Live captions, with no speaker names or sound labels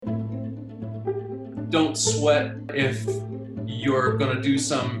don't sweat if you're going to do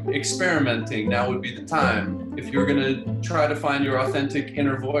some experimenting. Now would be the time. If you're going to try to find your authentic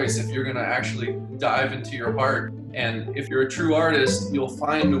inner voice, if you're going to actually dive into your heart, and if you're a true artist, you'll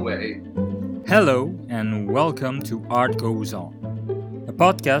find a way. Hello and welcome to Art Goes On, a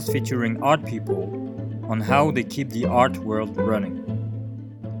podcast featuring art people on how they keep the art world running.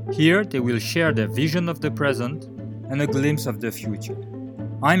 Here they will share their vision of the present and a glimpse of the future.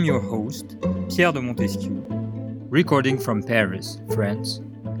 I'm your host, Pierre de Montesquieu, recording from Paris, France,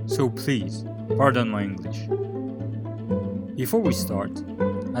 so please, pardon my English. Before we start,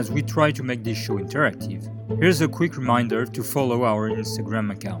 as we try to make this show interactive, here's a quick reminder to follow our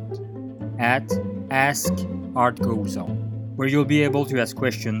Instagram account, at AskArtGoesOn, where you'll be able to ask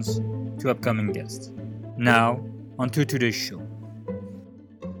questions to upcoming guests. Now, onto today's show.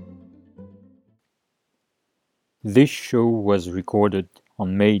 This show was recorded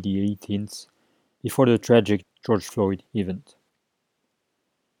on May the 18th, before the tragic George Floyd event.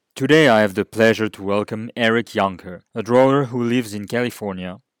 Today I have the pleasure to welcome Eric Yahnker, a drawer who lives in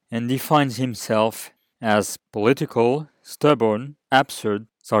California and defines himself as political, stubborn, absurd,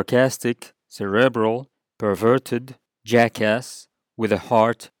 sarcastic, cerebral, perverted, jackass, with a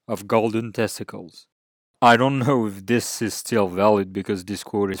heart of golden testicles. I don't know if this is still valid because this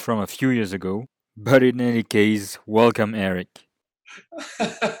quote is from a few years ago, but in any case, welcome Eric.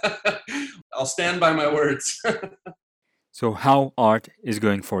 I'll stand by my words. So how art is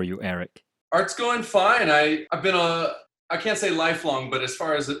going for you, Eric? Art's going fine. I've been I can't say lifelong, but as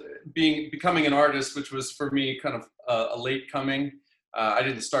far as becoming an artist, which was for me kind of a late coming, I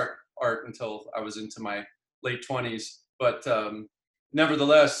didn't start art until I was into my late 20s. But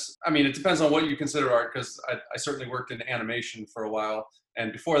nevertheless, I mean, it depends on what you consider art, because I certainly worked in animation for a while.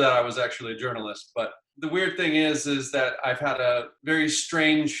 And before that, I was actually a journalist. But the weird thing is that I've had a very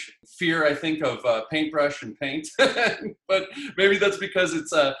strange fear, I think, of paintbrush and paint. But maybe that's because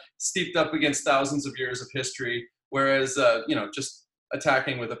it's steeped up against thousands of years of history. Whereas, just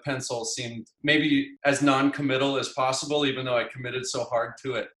attacking with a pencil seemed maybe as non-committal as possible, even though I committed so hard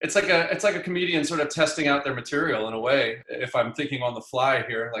to it. It's like a comedian sort of testing out their material in a way. If I'm thinking on the fly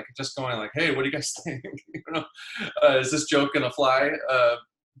here, like just going like, "Hey, what do you guys think? Is this joke gonna fly?"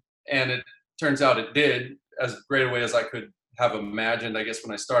 And it turns out it did, as great a way as I could have imagined, I guess,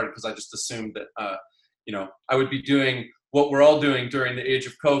 when I started, because I just assumed that I would be doing what we're all doing during the age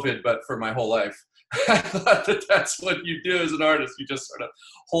of COVID, but for my whole life. I thought that that's what you do as an artist. You just sort of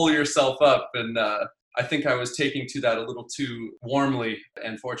hole yourself up. And I think I was taking to that a little too warmly.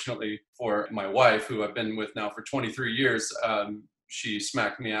 And fortunately for my wife, who I've been with now for 23 years, she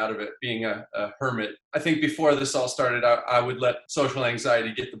smacked me out of it, being a hermit. I think before this all started, I would let social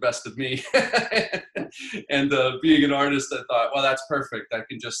anxiety get the best of me. And being an artist, I thought, well, that's perfect. I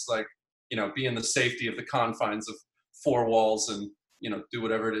can just be in the safety of the confines of four walls and do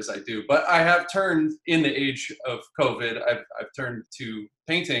whatever it is I do. But I have turned, in the age of COVID, I've turned to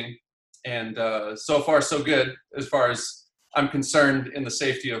painting, and so far so good as far as I'm concerned in the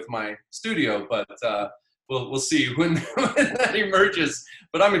safety of my studio. But we'll see when that emerges.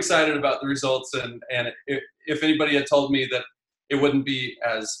 But I'm excited about the results, and if anybody had told me that it wouldn't be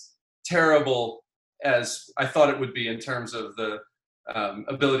as terrible as I thought it would be in terms of the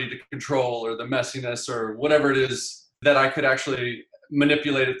ability to control or the messiness or whatever it is, that I could actually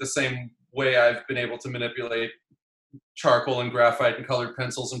manipulate it the same way I've been able to manipulate charcoal and graphite and colored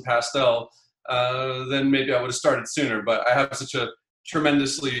pencils and pastel, then maybe I would have started sooner. But I have such a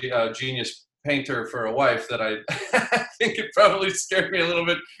tremendously genius painter for a wife that I think it probably scared me a little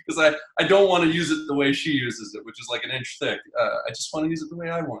bit, because I don't want to use it the way she uses it, which is like an inch thick. I just want to use it the way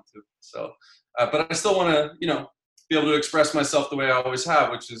I want to. So, but I still want to, be able to express myself the way I always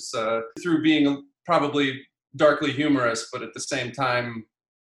have, which is through being probably darkly humorous, but at the same time,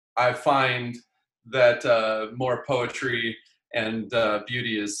 I find that more poetry and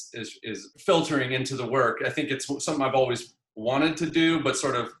beauty is filtering into the work. I think it's something I've always wanted to do, but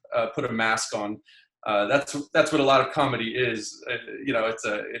sort of put a mask on. That's what a lot of comedy is.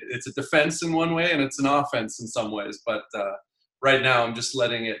 It's a defense in one way, and it's an offense in some ways. But right now, I'm just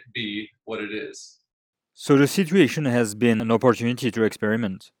letting it be what it is. So the situation has been an opportunity to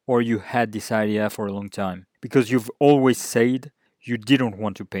experiment, or you had this idea for a long time? Because you've always said you didn't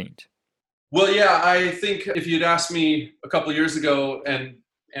want to paint. Well, yeah, I think if you'd asked me a couple of years ago and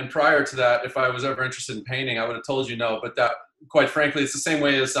prior to that, if I was ever interested in painting, I would have told you no. But that, quite frankly, it's the same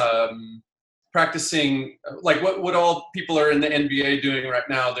way as practicing, like what all people are in the NBA doing right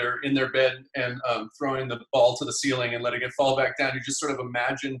now. They're in their bed and throwing the ball to the ceiling and letting it fall back down. You just sort of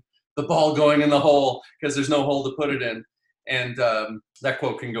imagine the ball going in the hole because there's no hole to put it in. And that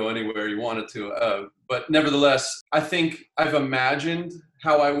quote can go anywhere you want it to. But nevertheless, I think I've imagined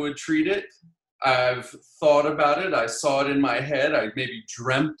how I would treat it. I've thought about it. I saw it in my head. I maybe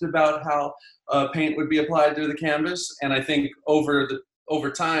dreamt about how paint would be applied to the canvas. And I think over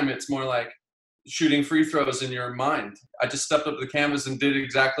time, it's more like shooting free throws in your mind. I just stepped up to the canvas and did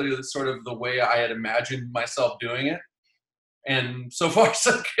exactly the way I had imagined myself doing it. And so far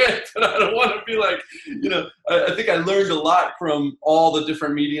so good, but I don't want to be like, I think I learned a lot from all the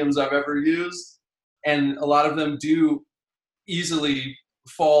different mediums I've ever used. And a lot of them do easily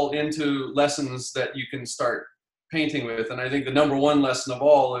fall into lessons that you can start painting with. And I think the number one lesson of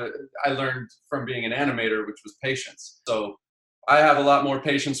all, I learned from being an animator, which was patience. So I have a lot more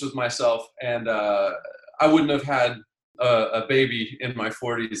patience with myself, and I wouldn't have had a baby in my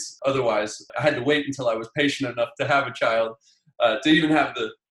 40s. Otherwise, I had to wait until I was patient enough to have a child, to even have the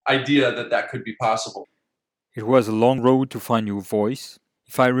idea that could be possible. It was a long road to find your voice.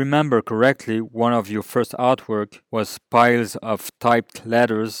 If I remember correctly, one of your first artwork was piles of typed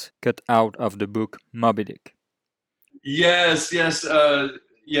letters cut out of the book Moby Dick. Yes.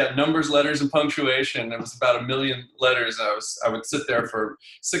 Numbers, letters, and punctuation. It was about 1 million letters. I would sit there for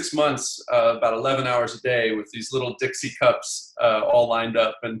 6 months, about 11 hours a day, with these little Dixie cups all lined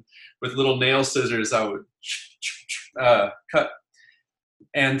up, and with little nail scissors, I would cut.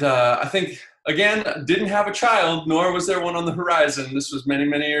 And I think, again, didn't have a child, nor was there one on the horizon. This was many,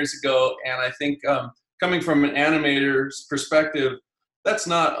 many years ago. And I think coming from an animator's perspective, that's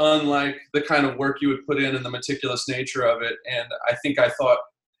not unlike the kind of work you would put in the meticulous nature of it. And I think I thought,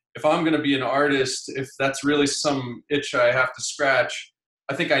 if I'm going to be an artist, if that's really some itch I have to scratch,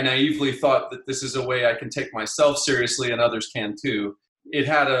 I think I naively thought that this is a way I can take myself seriously, and others can too. It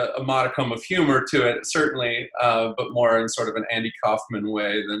had a modicum of humor to it, certainly, but more in sort of an Andy Kaufman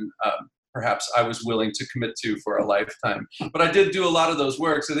way than perhaps I was willing to commit to for a lifetime. But I did do a lot of those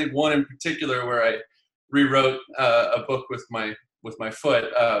works. I think one in particular where I rewrote a book with my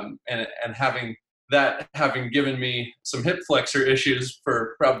foot, and having given me some hip flexor issues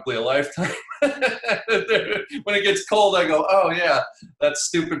for probably a lifetime. When it gets cold, I go, oh yeah, that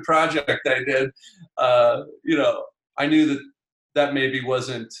stupid project I did. I knew that maybe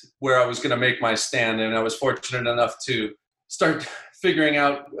wasn't where I was going to make my stand, and I was fortunate enough to start figuring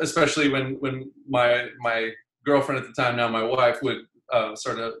out, especially when my girlfriend at the time, now my wife, would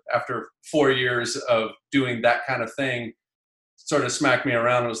sort of, after 4 years of doing that kind of thing, sort of smacked me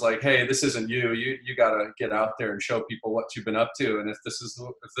around and was like, hey, this isn't you. You got to get out there and show people what you've been up to. And if this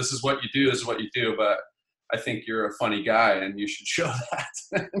is what you do, this is what you do. But I think you're a funny guy and you should show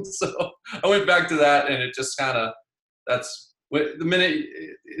that. And so I went back to that, and it just kind of, that's the minute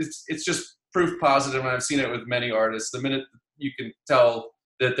it's just proof positive. And I've seen it with many artists. The minute you can tell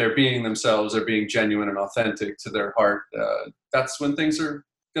that they're being themselves, they're being genuine and authentic to their heart, that's when things are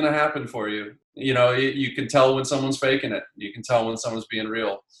going to happen for you. You can tell when someone's faking it. You can tell when someone's being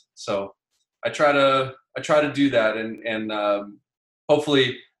real. So I try to do that, and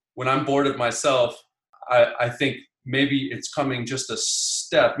hopefully when I'm bored of myself, I think maybe it's coming just a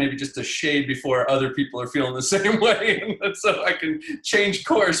step, maybe just a shade before other people are feeling the same way, and so I can change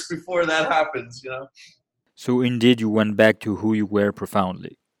course before that happens. So indeed, you went back to who you were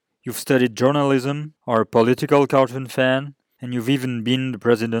profoundly. You've studied journalism, are a political cartoon fan, and you've even been the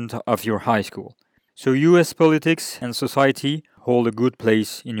president of your high school. So US politics and society hold a good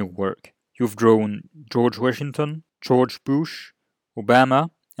place in your work. You've drawn George Washington, George Bush,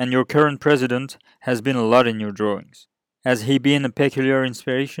 Obama, and your current president has been a lot in your drawings. Has he been a peculiar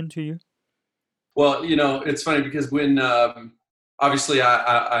inspiration to you? Well, it's funny because when, obviously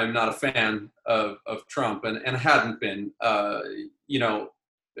I'm not a fan of Trump, and hadn't been,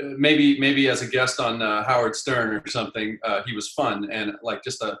 maybe as a guest on Howard Stern or something, he was fun and like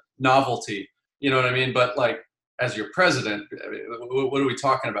just a novelty, you know what I mean? But like, as your president, what are we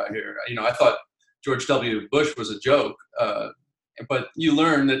talking about here? I thought George W. Bush was a joke, but you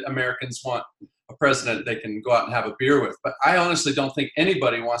learn that Americans want a president they can go out and have a beer with. But I honestly don't think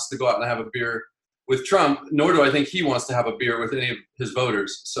anybody wants to go out and have a beer with Trump, nor do I think he wants to have a beer with any of his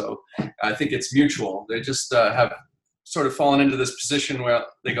voters. So I think it's mutual. They just have sort of fallen into this position where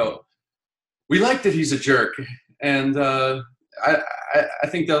they go, we like that he's a jerk. And I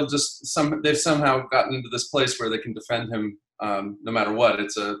think they've somehow gotten into this place where they can defend him no matter what.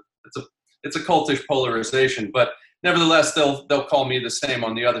 It's a cultish polarization, but nevertheless, they'll call me the same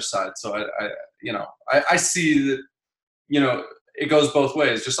on the other side. So I see that, it goes both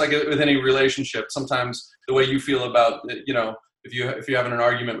ways, just like with any relationship. Sometimes the way you feel about, if you're having an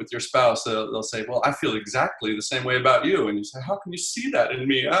argument with your spouse, they'll say, well, I feel exactly the same way about you. And you say, how can you see that in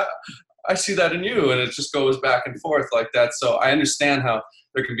me? I see that in you. And it just goes back and forth like that. So I understand how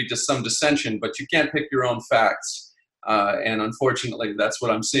there can be just some dissension, but you can't pick your own facts. And unfortunately, that's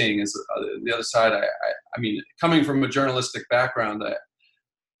what I'm seeing is the other side. I mean, coming from a journalistic background,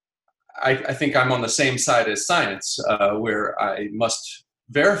 I think I'm on the same side as science, where I must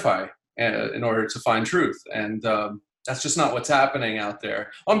verify in order to find truth. And that's just not what's happening out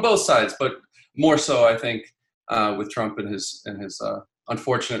there on both sides, but more so, I think, with Trump and his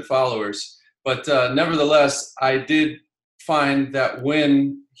unfortunate followers. But nevertheless, I did find that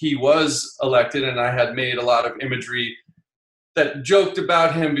when he was elected, and I had made a lot of imagery that joked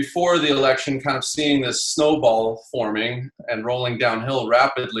about him before the election, kind of seeing this snowball forming and rolling downhill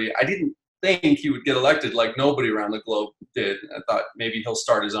rapidly, I didn't think he would get elected like nobody around the globe did. I thought maybe he'll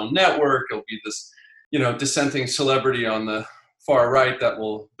start his own network. He'll be this, dissenting celebrity on the far right that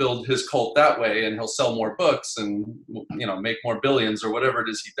will build his cult that way, and he'll sell more books and, make more billions or whatever it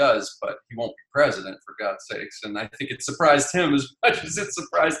is he does, but he won't be president, for God's sakes. And I think it surprised him as much as it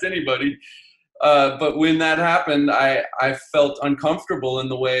surprised anybody. But when that happened, I felt uncomfortable in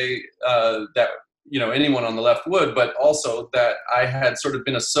the way that anyone on the left would, but also that I had sort of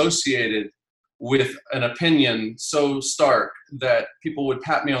been associated with an opinion so stark that people would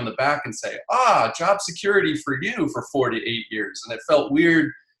pat me on the back and say, job security for you for 4 to 8 years. And it felt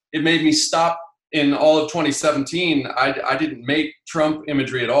weird. It made me stop. In all of 2017, I didn't make Trump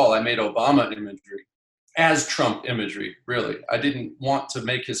imagery at all. I made Obama imagery as Trump imagery, really. I didn't want to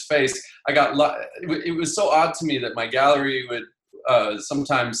make his face. It was so odd to me that my gallery would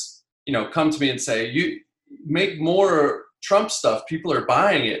sometimes, come to me and say, you make more Trump stuff, people are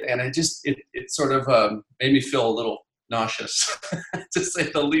buying it. And it sort of made me feel a little nauseous, to say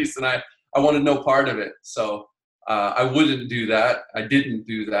the least. And I wanted no part of it. So I wouldn't do that. I didn't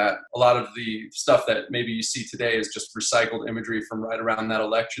do that. A lot of the stuff that maybe you see today is just recycled imagery from right around that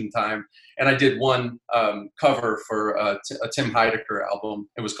election time. And I did one cover for a Tim Heidecker album.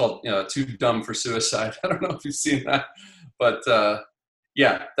 It was called Too Dumb for Suicide. I don't know if you've seen that. But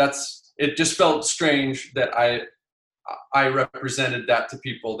it just felt strange that I represented that to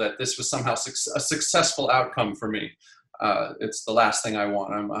people, that this was somehow a successful outcome for me. It's the last thing I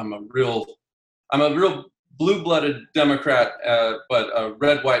want. I'm a real blue-blooded Democrat, but a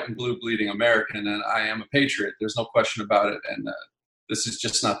red, white, and blue bleeding American, and I am a patriot. There's no question about it, and this is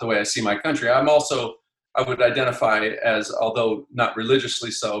just not the way I see my country. I would identify as, although not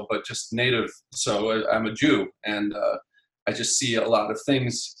religiously so, but just native. So I'm a Jew, and I just see a lot of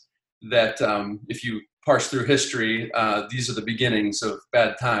things that if you parse through history, these are the beginnings of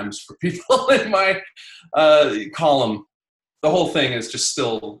bad times for people in my column. The whole thing is just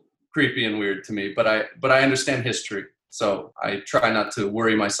still creepy and weird to me, but I understand history, so I try not to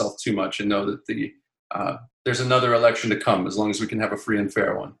worry myself too much and know that there's another election to come, as long as we can have a free and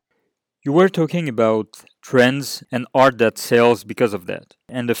fair one. You were talking about trends and art that sells because of that,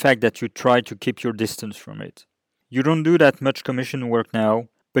 and the fact that you try to keep your distance from it. You don't do that much commission work now,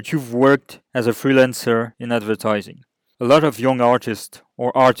 but you've worked as a freelancer in advertising. A lot of young artists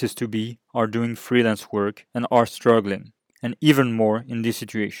or artists-to-be are doing freelance work and are struggling, and even more in this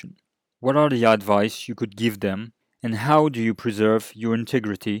situation. What are the advice you could give them, and how do you preserve your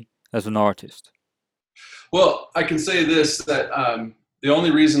integrity as an artist? Well, I can say this, that the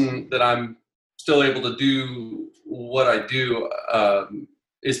only reason that I'm still able to do what I do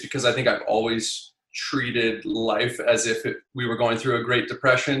is because I think I've always treated life as if we were going through a Great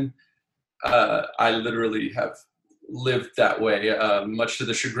Depression. I literally have lived that way, much to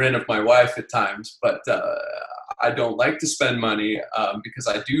the chagrin of my wife at times, but I don't like to spend money because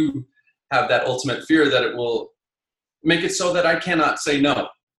I do have that ultimate fear that it will make it so that I cannot say no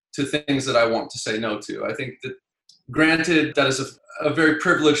to things that I want to say no to. I think that, granted, that is a very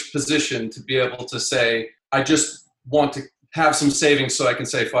privileged position to be able to say, I just want to have some savings so I can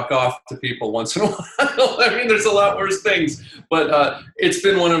say fuck off to people once in a while. I mean, there's a lot worse things, but it's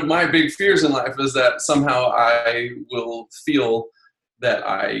been one of my big fears in life, is that somehow I will feel that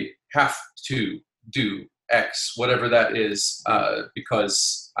I have to do X, whatever that is,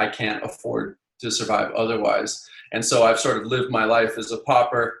 because I can't afford to survive otherwise. And so I've sort of lived my life as a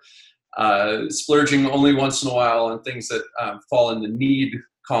pauper, splurging only once in a while on things that fall in the need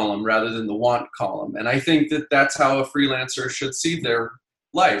column rather than the want column. And I think that that's how a freelancer should see their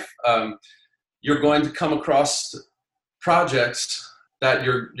life. You're going to come across projects that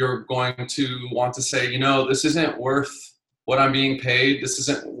you're going to want to say, this isn't worth what I'm being paid. This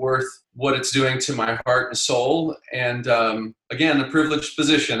isn't worth what it's doing to my heart and soul. And again, a privileged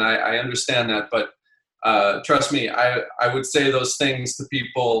position. I understand that, but trust me, I would say those things to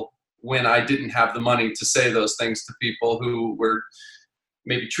people when I didn't have the money to say those things to people who were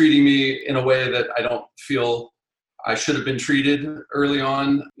maybe treating me in a way that I don't feel I should have been treated early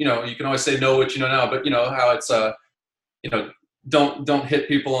on. You know, you can always say know what you know now, but you know how it's you know, don't hit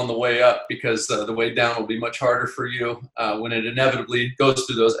people on the way up, because the way down will be much harder for you when it inevitably goes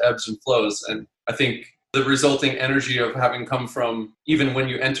through those ebbs and flows. And I think the resulting energy of having come from, even when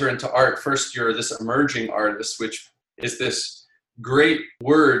you enter into art, first you're this emerging artist, which is this great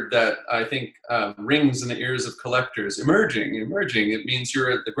word that I think rings in the ears of collectors. Emerging. It means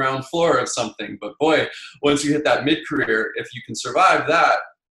you're at the ground floor of something. But boy, once you hit that mid-career, if you can survive that,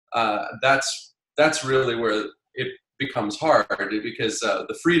 that's really where it becomes hard, because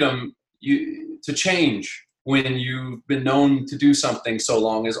the freedom to change when you've been known to do something so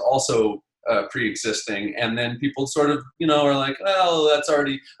long is also pre-existing. And then people sort of, you know, are like, well,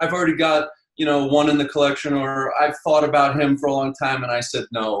 I've already got, you know, one in the collection, or I've thought about him for a long time and I said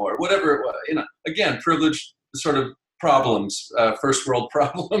no, or whatever it was. You know, again, privileged sort of problems, first world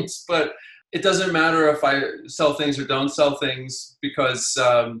problems. But it doesn't matter if I sell things or don't sell things, because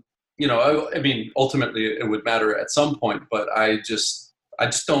you know, I mean, ultimately it would matter at some point, but I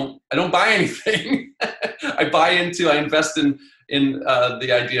don't buy anything. I invest in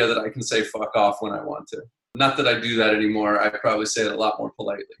the idea that I can say fuck off when I want to. Not that I do that anymore. I probably say it a lot more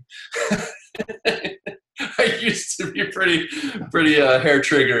politely. I used to be pretty hair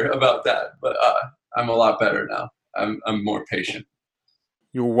trigger about that, but I'm a lot better now. I'm more patient.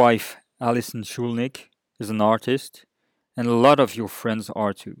 Your wife, Alison Schulnick, is an artist, and a lot of your friends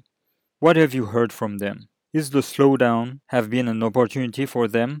are too. What have you heard from them? Is the slowdown have been an opportunity for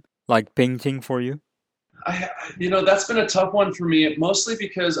them, like painting for you? You know, that's been a tough one for me, mostly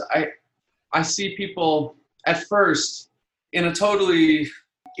because I see people at first in a totally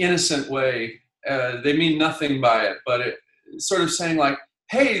innocent way. They mean nothing by it, but it sort of saying like,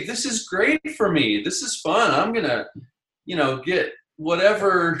 hey, this is great for me. This is fun. I'm going to, you know, get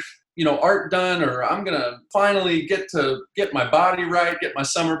whatever, you know, art done, or I'm going to finally get my body right, get my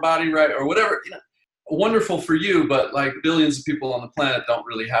summer body right, or whatever. You know, wonderful for you, but like billions of people on the planet don't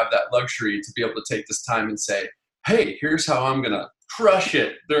really have that luxury to be able to take this time and say, hey, here's how I'm going to crush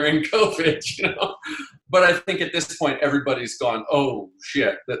it during COVID, you know? But I think at this point, everybody's gone, oh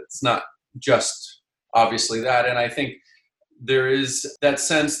shit, that's not just obviously that. And I think there is that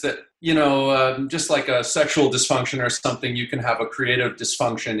sense that, you know, just like a sexual dysfunction or something, you can have a creative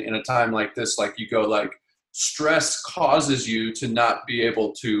dysfunction in a time like this. Like you go like, stress causes you to not be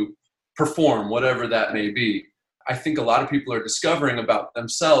able to perform, whatever that may be. I think a lot of people are discovering about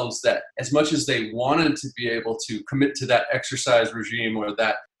themselves that as much as they wanted to be able to commit to that exercise regime or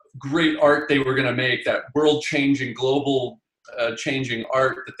that great art they were going to make, that world-changing, global changing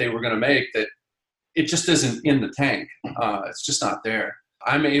art that they were going to make, that it just isn't in the tank. It's just not there.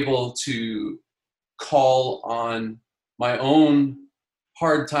 I'm able to call on my own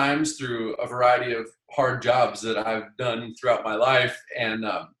hard times through a variety of hard jobs that I've done throughout my life and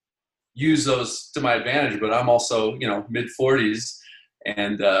use those to my advantage. But I'm also, you know, mid-40s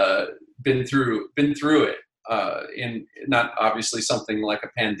and been through it in not obviously something like a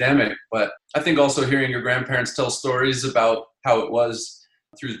pandemic, but I think also hearing your grandparents tell stories about how it was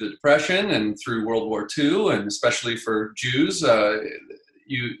through the Depression and through World War II, and especially for Jews,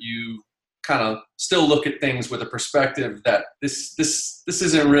 you kind of still look at things with a perspective that this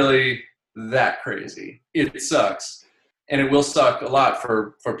isn't really that crazy. It sucks, and it will suck a lot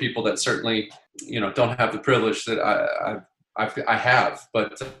for people that certainly, you know, don't have the privilege that I have.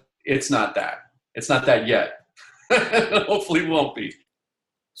 But it's not that. It's not that yet. Hopefully, it won't be.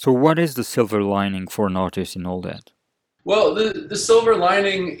 So, what is the silver lining for an artist in all that? Well, the silver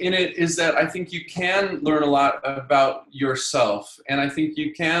lining in it is that I think you can learn a lot about yourself. And I think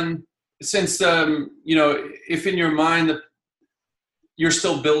you can, since, you know, if in your mind that you're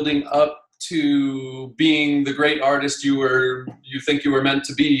still building up to being the great artist you think you were meant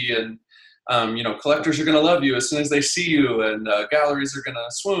to be, and, you know, collectors are going to love you as soon as they see you, and galleries are going to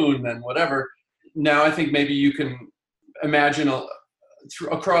swoon and whatever. Now I think maybe you can imagine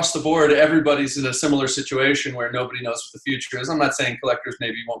across the board, everybody's in a similar situation where nobody knows what the future is. I'm not saying collectors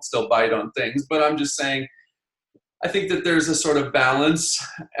maybe won't still bite on things, but I'm just saying I think that there's a sort of balance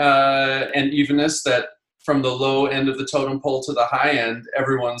and evenness that from the low end of the totem pole to the high end,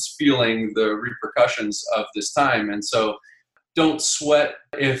 everyone's feeling the repercussions of this time. And so don't sweat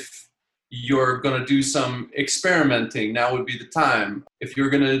if you're going to do some experimenting. Now would be the time. If you're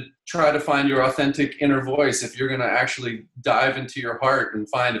going to try to find your authentic inner voice, if you're going to actually dive into your heart and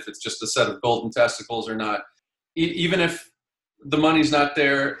find if it's just a set of golden testicles or not, even if the money's not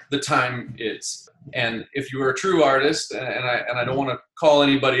there, the time is. And if you're a true artist, and I don't want to call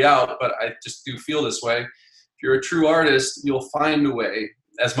anybody out, but I just do feel this way. If you're a true artist, you'll find a way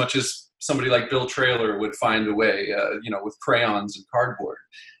as much as somebody like Bill Traylor would find a way, with crayons and cardboard.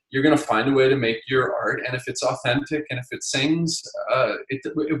 You're going to find a way to make your art, and if it's authentic and if it sings,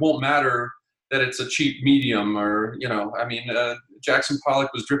 it won't matter that it's a cheap medium or, Jackson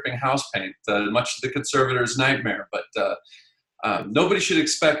Pollock was dripping house paint, much to the conservator's nightmare. But nobody should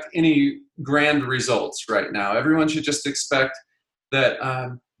expect any grand results right now. Everyone should just expect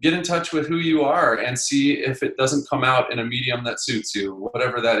that get in touch with who you are and see if it doesn't come out in a medium that suits you,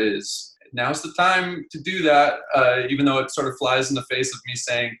 whatever that is. Now's the time to do that, even though it sort of flies in the face of me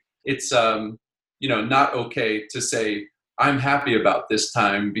saying it's, not okay to say, I'm happy about this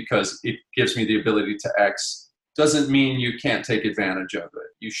time because it gives me the ability to X. Doesn't mean you can't take advantage of it.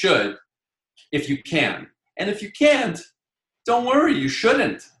 You should, if you can. And if you can't, don't worry, you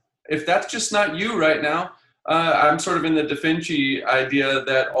shouldn't. If that's just not you right now, I'm sort of in the Da Vinci idea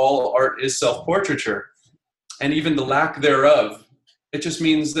that all art is self-portraiture, and even the lack thereof. It just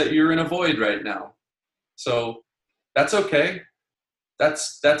means that you're in a void right now. So that's okay.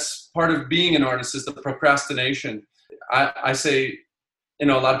 That's part of being an artist, is the procrastination. I say, a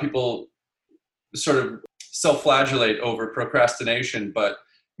lot of people sort of self-flagellate over procrastination, but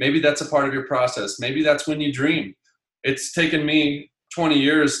maybe that's a part of your process. Maybe that's when you dream. It's taken me 20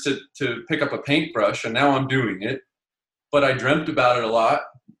 years to pick up a paintbrush, and now I'm doing it. But I dreamt about it a lot,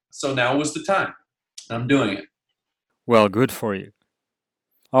 so now was the time. I'm doing it. Well, good for you.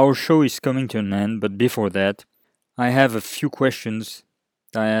 Our show is coming to an end, but before that, I have a few questions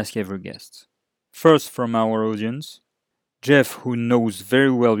that I ask every guest. First, from our audience, Jeff, who knows very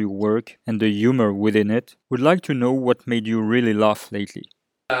well your work and the humor within it, would like to know what made you really laugh lately.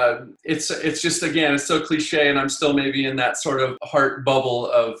 It's just, again, it's so cliche, and I'm still maybe in that sort of heart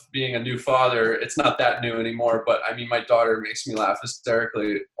bubble of being a new father. It's not that new anymore, but my daughter makes me laugh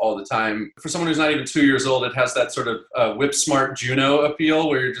hysterically all the time. For someone who's not even 2 years old, it has that sort of whip smart Juno appeal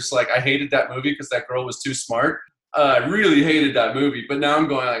where you're just like, I hated that movie because that girl was too smart. I really hated that movie, but now I'm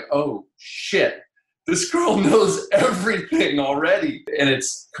going like, oh shit, this girl knows everything already. And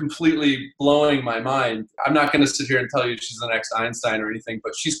it's completely blowing my mind. I'm not going to sit here and tell you she's the next Einstein or anything,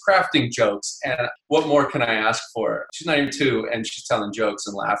 but she's crafting jokes. And what more can I ask for? She's not even 2, and she's telling jokes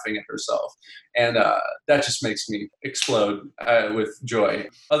and laughing at herself. And that just makes me explode with joy.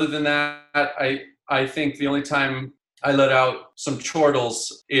 Other than that, I think the only time I let out some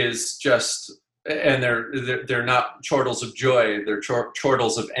chortles is just... and they're not chortles of joy, they're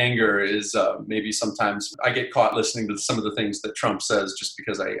chortles of anger. Is maybe sometimes I get caught listening to some of the things that Trump says just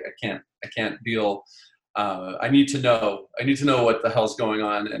because I can't deal. I need to know what the hell's going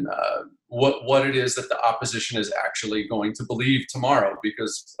on, and what it is that the opposition is actually going to believe tomorrow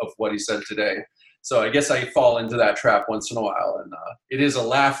because of what he said today. So I guess I fall into that trap once in a while, and it is a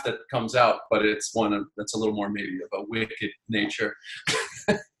laugh that comes out, but it's one that's a little more maybe of a wicked nature.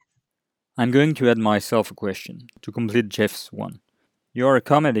 I'm going to add myself a question to complete Jeff's one. You're a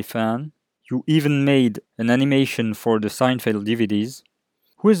comedy fan. You even made an animation for the Seinfeld DVDs.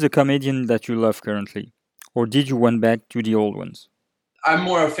 Who is the comedian that you love currently? Or did you went back to the old ones? I'm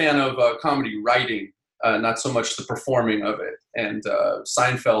more a fan of comedy writing, not so much the performing of it. And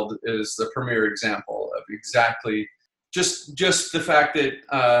Seinfeld is the premier example of exactly just the fact that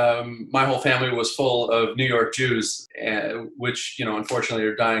my whole family was full of New York Jews, which, unfortunately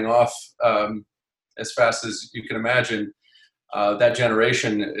are dying off as fast as you can imagine. That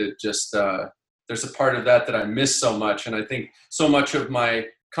generation, it just, there's a part of that I miss so much. And I think so much of my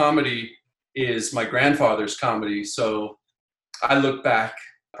comedy is my grandfather's comedy. So I look back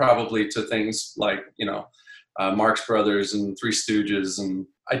probably to things like, Marx Brothers and Three Stooges, and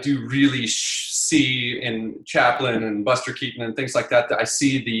I do really see in Chaplin and Buster Keaton and things like that I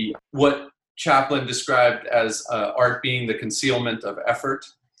see what Chaplin described as art being the concealment of effort,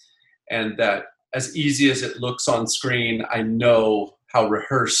 and that as easy as it looks on screen, I know how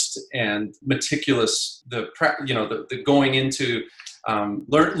rehearsed and meticulous the going into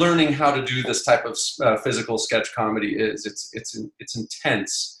learning how to do this type of physical sketch comedy is. It's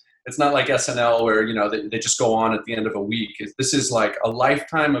intense. It's not like SNL where, they just go on at the end of a week. This is like a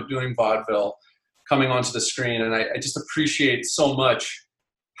lifetime of doing vaudeville coming onto the screen. And I just appreciate so much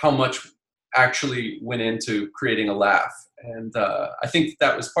how much actually went into creating a laugh. And I think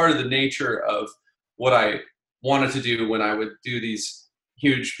that was part of the nature of what I wanted to do when I would do these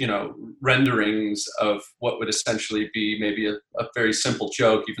huge, renderings of what would essentially be maybe a very simple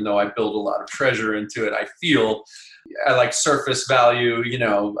joke, even though I build a lot of treasure into it. I like surface value,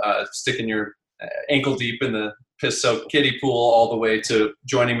 sticking your ankle deep in the piss-soaked kiddie pool all the way to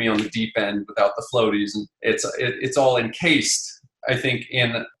joining me on the deep end without the floaties. And it's all encased, I think,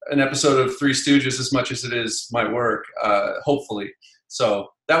 in an episode of Three Stooges as much as it is my work, hopefully. So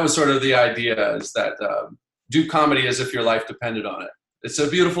that was sort of the idea, is that do comedy as if your life depended on it. It's a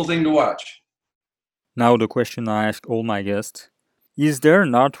beautiful thing to watch. Now the question I ask all my guests. Is there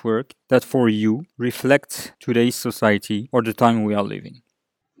an artwork that for you reflects today's society or the time we are living?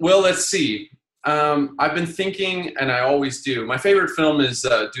 Well, let's see. I've been thinking, and I always do. My favorite film is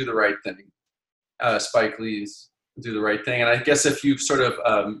Do the Right Thing, Spike Lee's Do the Right Thing. And I guess if you sort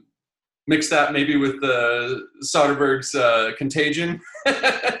of mix that maybe with Soderbergh's Contagion,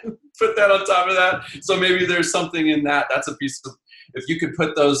 put that on top of that. So maybe there's something in that. That's a piece of, if you could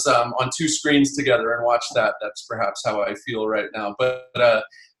put those on two screens together and watch that, that's perhaps how I feel right now. But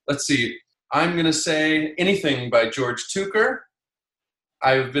let's see. I'm going to say anything by George Yahnker.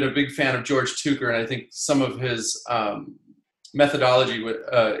 I've been a big fan of George Yahnker, and I think some of his methodology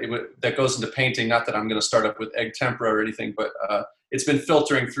that goes into painting, not that I'm going to start up with egg tempera or anything, but it's been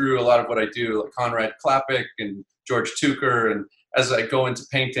filtering through a lot of what I do, like Conrad Klapik and George Yahnker. And as I go into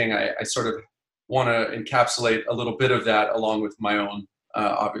painting, I sort of want to encapsulate a little bit of that along with my own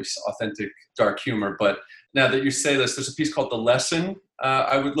obvious, authentic, dark humor. But now that you say this, there's a piece called The Lesson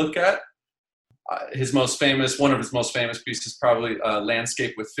I would look at. One of his most famous pieces, probably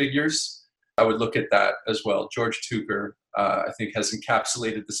Landscape with Figures. I would look at that as well. George Yahnker, I think, has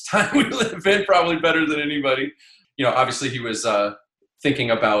encapsulated this time we live in probably better than anybody. You know, obviously he was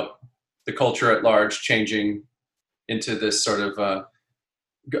thinking about the culture at large changing into this sort of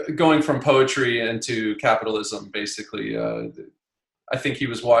going from poetry into capitalism, basically. I think he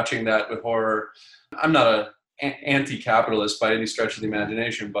was watching that with horror. I'm not an anti-capitalist by any stretch of the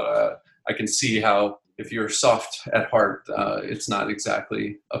imagination, but I can see how if you're soft at heart, it's not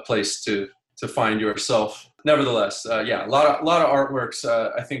exactly a place to find yourself. Nevertheless, yeah, a lot of artworks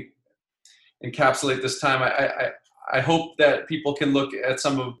I think encapsulate this time. I hope that people can look at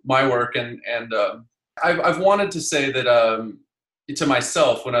some of my work, and I've wanted to say that to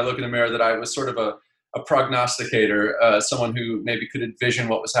myself when I look in the mirror that I was sort of a prognosticator, someone who maybe could envision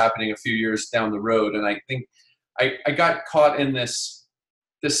what was happening a few years down the road. And I think I got caught in this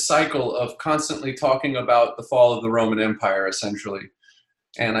cycle of constantly talking about the fall of the Roman Empire, essentially.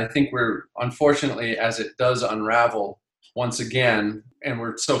 And I think we're, unfortunately, as it does unravel once again, and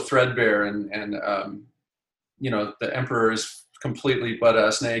we're so threadbare, and you know, the emperor is completely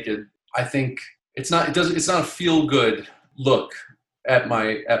butt-ass naked. I think it's not a feel-good look at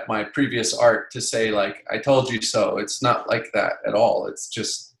my previous art to say, like, I told you so. It's not like that at all. It's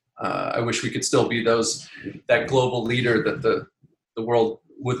just I wish we could still be that global leader that the world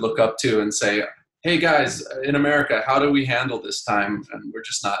would look up to and say, hey guys, in America, how do we handle this time? And we're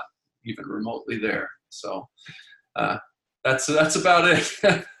just not even remotely there. So that's about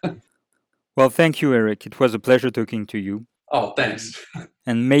it. Well, thank you, Eric. It was a pleasure talking to you. Oh, thanks.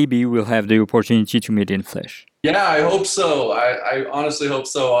 And maybe we'll have the opportunity to meet in flesh. Yeah, I hope so. I honestly hope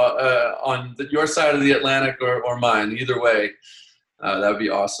so. On your side of the Atlantic or mine, either way, that would be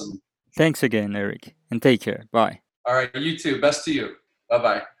awesome. Thanks again, Eric, and take care. Bye. All right, you too. Best to you.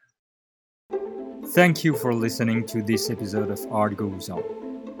 Bye-bye. Thank you for listening to this episode of Art Goes On.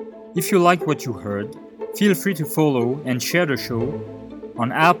 If you like what you heard, feel free to follow and share the show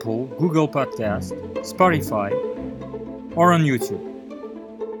on Apple, Google Podcast, Spotify, or on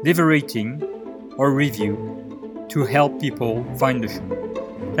YouTube. Leave a rating or review to help people find the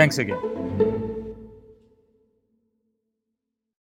show. Thanks again.